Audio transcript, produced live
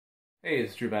Hey,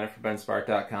 it's Drew Bennett from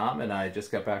BenSpark.com, and I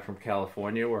just got back from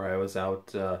California where I was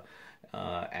out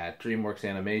at DreamWorks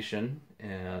Animation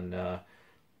and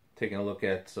taking a look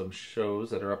at some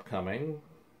shows that are upcoming.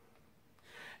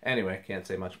 Anyway, can't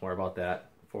say much more about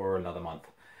that for another month.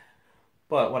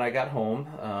 But when I got home,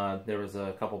 there was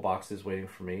a couple boxes waiting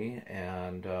for me,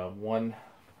 and one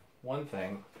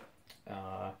thing.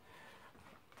 Uh,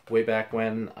 Way back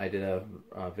when I did a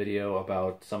video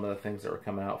about some of the things that were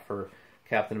coming out for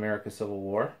Captain America Civil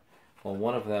War. Well,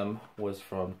 one of them was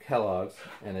from Kellogg's,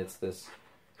 and it's this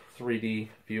 3D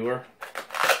viewer.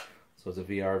 So it's a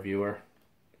VR viewer,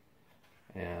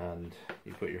 and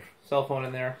you put your cell phone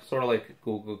in there, sort of like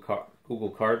Google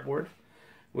Cardboard. It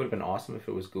would have been awesome if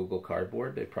it was Google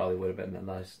Cardboard. It probably would have been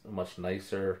a much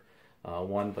nicer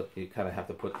one, but you kind of have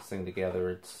to put this thing together.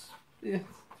 It's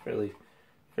fairly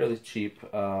cheap.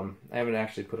 I haven't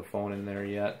actually put a phone in there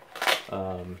yet,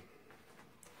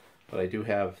 but I do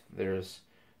have. There's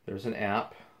an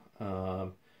app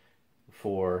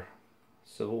for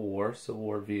Civil War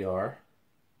VR,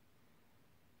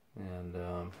 and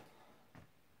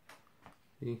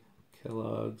the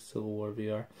Kellogg Civil War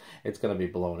VR. It's gonna be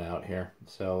blown out here,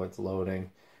 so it's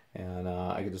loading, and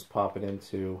I can just pop it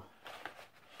into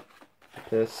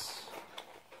this,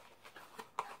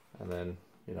 and then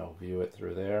view it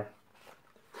through there.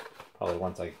 Probably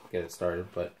once I get it started,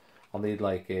 but I'll need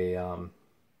like a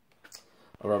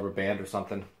rubber band or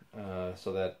something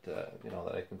so that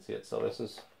that I can see it. So this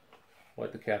is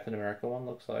what the Captain America one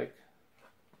looks like,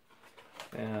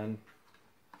 and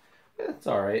it's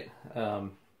all right. I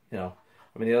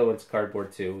mean, the other one's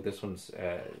cardboard too. This one's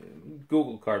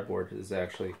Google Cardboard is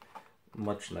actually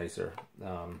much nicer,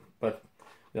 but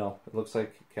it looks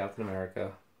like Captain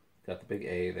America. Got the big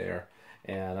A there.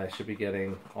 And I should be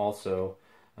getting also,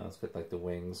 let's get like the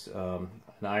wings, an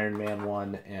Iron Man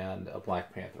one and a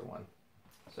Black Panther one.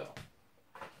 So,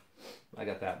 I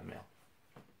got that in the mail.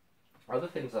 Other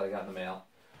things that I got in the mail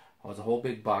was a whole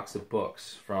big box of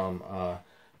books from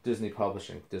Disney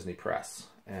Publishing, Disney Press.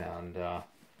 And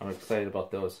I'm excited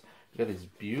about those. We got these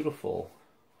beautiful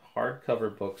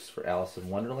hardcover books for Alice in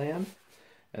Wonderland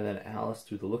and then Alice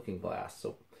Through the Looking Glass.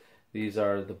 So, these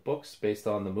are the books based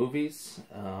on the movies,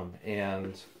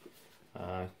 and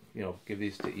give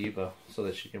these to Eva so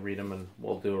that she can read them, and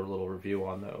we'll do a little review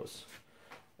on those.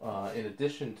 In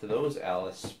addition to those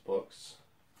Alice books,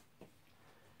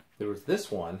 there was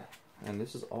this one, and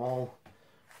this is all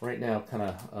right now kind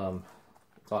of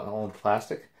it's all in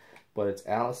plastic, but it's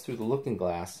Alice Through the Looking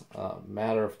Glass,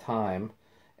 Matter of Time,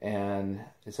 and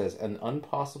it says an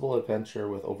unpossible adventure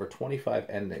with over 25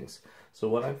 endings. So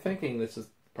what I'm thinking, this is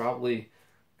probably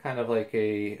kind of like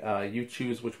a you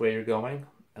choose which way you're going.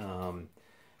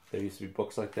 There used to be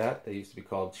books like that. They used to be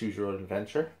called Choose Your Own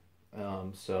Adventure.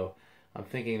 So I'm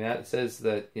thinking that it says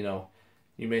that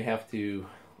you may have to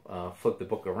flip the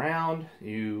book around.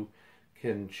 You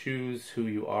can choose who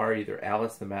you are, either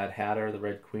Alice the Mad Hatter, the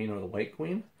Red Queen, or the White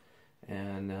Queen.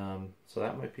 And so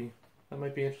that might be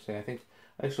interesting. I think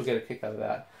she'll get a kick out of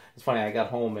that. It's funny. I got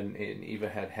home and Eva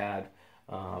had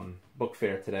book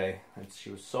fair today, and she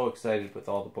was so excited with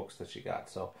all the books that she got.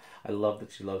 So I love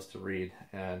that she loves to read,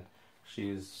 and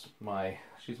she's my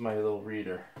little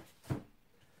reader.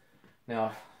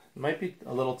 Now, it might be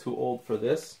a little too old for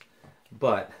this,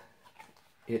 but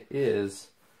it is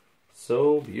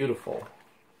so beautiful.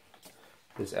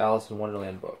 This Alice in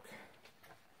Wonderland book.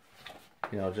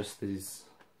 Just these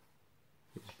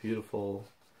beautiful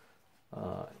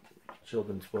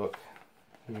children's book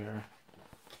here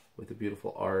with the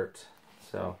beautiful art.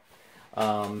 So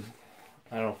I don't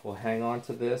know if we'll hang on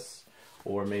to this,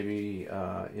 or maybe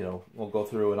we'll go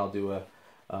through and I'll do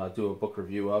a book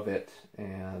review of it,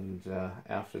 and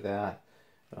after that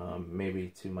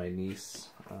maybe to my niece,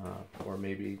 or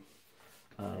maybe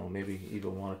I don't know, maybe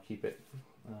even want to keep it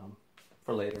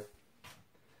for later.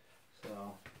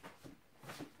 So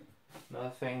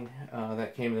another thing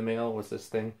that came in the mail was this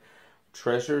thing,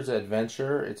 Treasure's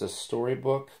Adventure. It's a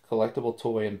storybook, collectible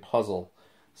toy, and puzzle.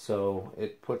 So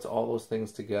it puts all those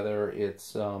things together.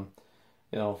 It's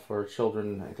for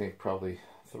children, I think probably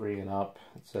 3 and up.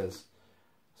 It says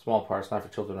small parts, not for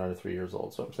children under 3 years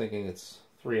old. So I'm thinking it's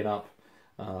 3 and up.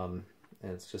 And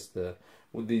it's just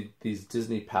these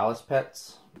Disney Palace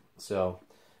pets. So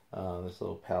this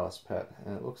little Palace pet,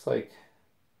 and it looks like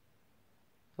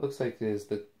is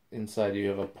the inside you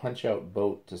have a punch-out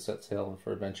boat to set sail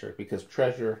for adventure, because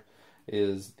Treasure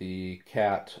is the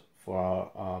cat for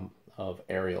of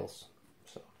Ariel's.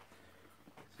 So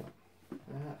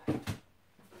that.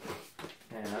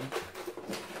 And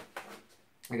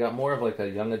I got more of like a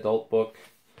young adult book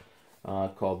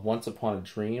called Once Upon a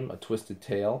Dream, A Twisted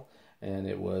Tale, and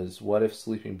it was What If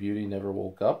Sleeping Beauty Never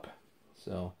Woke Up?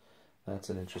 So that's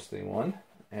an interesting one.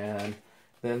 And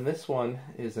then this one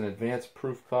is an advanced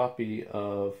proof copy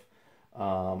of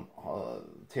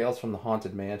Tales from the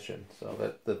Haunted Mansion. So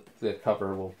that the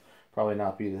cover will probably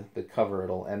not be the cover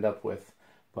it'll end up with,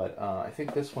 but I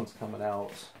think this one's coming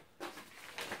out,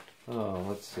 oh,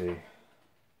 let's see,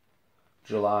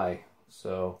 July.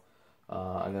 So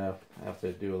I'm going to have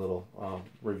to do a little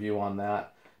review on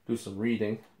that, do some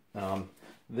reading.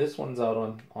 This one's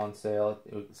out on sale.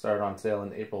 It started on sale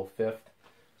on April 5th.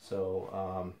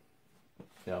 So,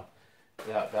 you know,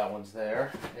 that one's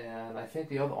there. And I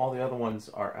think all the other ones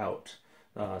are out.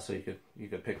 So you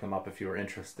could pick them up if you were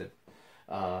interested.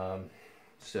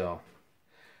 So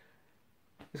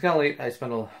it's kind of late. I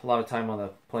spent a lot of time on the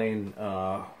plane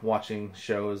watching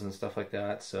shows and stuff like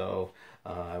that. So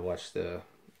I watched the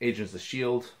Agents of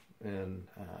S.H.I.E.L.D. and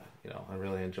you know, I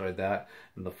really enjoyed that,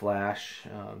 and The Flash.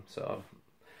 So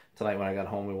tonight when I got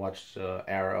home, we watched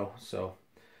Arrow. So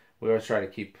we always try to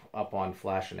keep up on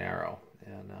Flash and Arrow,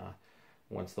 and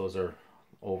once those are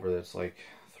over, there's like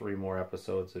 3 more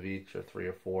episodes of each, or 3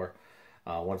 or 4.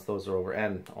 Once those are over,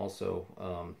 and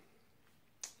also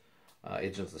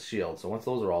Agents of S.H.I.E.L.D. So once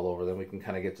those are all over, then we can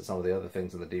kind of get to some of the other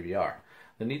things in the DVR.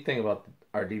 The neat thing about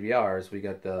our DVR is we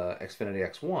got the Xfinity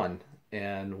X1,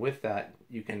 and with that,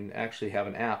 you can actually have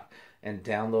an app and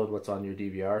download what's on your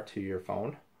DVR to your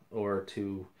phone, or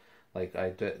to, like,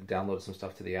 I downloaded some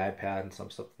stuff to the iPad and some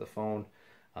stuff to the phone.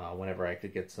 Whenever I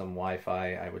could get some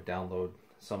Wi-Fi, I would download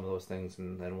some of those things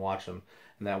and then watch them.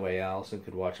 And that way Allison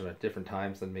could watch them at different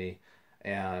times than me.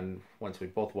 And once we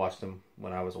both watched them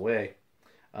when I was away,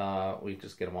 we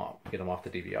just get them off the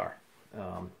DVR.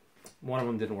 One of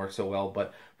them didn't work so well,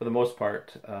 but for the most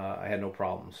part, I had no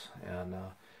problems, and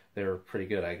they were pretty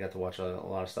good. I got to watch a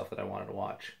lot of stuff that I wanted to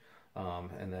watch,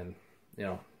 and then, you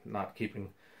know,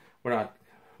 we're not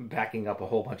backing up a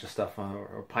whole bunch of stuff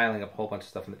or piling up a whole bunch of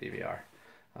stuff in the DVR.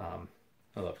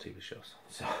 I love TV shows.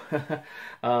 So,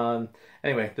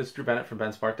 anyway, this is Drew Bennett from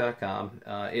benspark.com.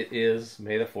 It is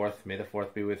May the 4th. May the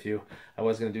 4th be with you. I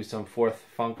was going to do some 4th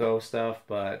Funko stuff,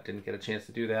 but didn't get a chance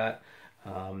to do that.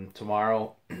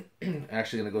 Tomorrow, I'm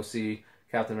actually going to go see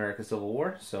Captain America Civil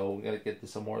War, so we're going to get to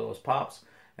some more of those pops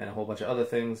and a whole bunch of other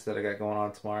things that I got going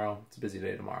on tomorrow. It's a busy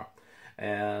day tomorrow.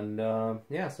 And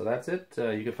yeah, so that's it.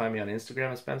 You can find me on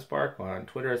Instagram as BenSpark, on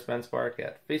Twitter as BenSpark,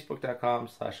 at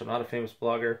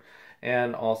Facebook.com/I'mNotAFamousBlogger,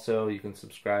 and also you can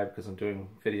subscribe because I'm doing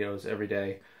videos every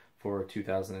day for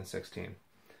 2016.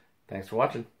 Thanks for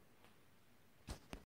watching.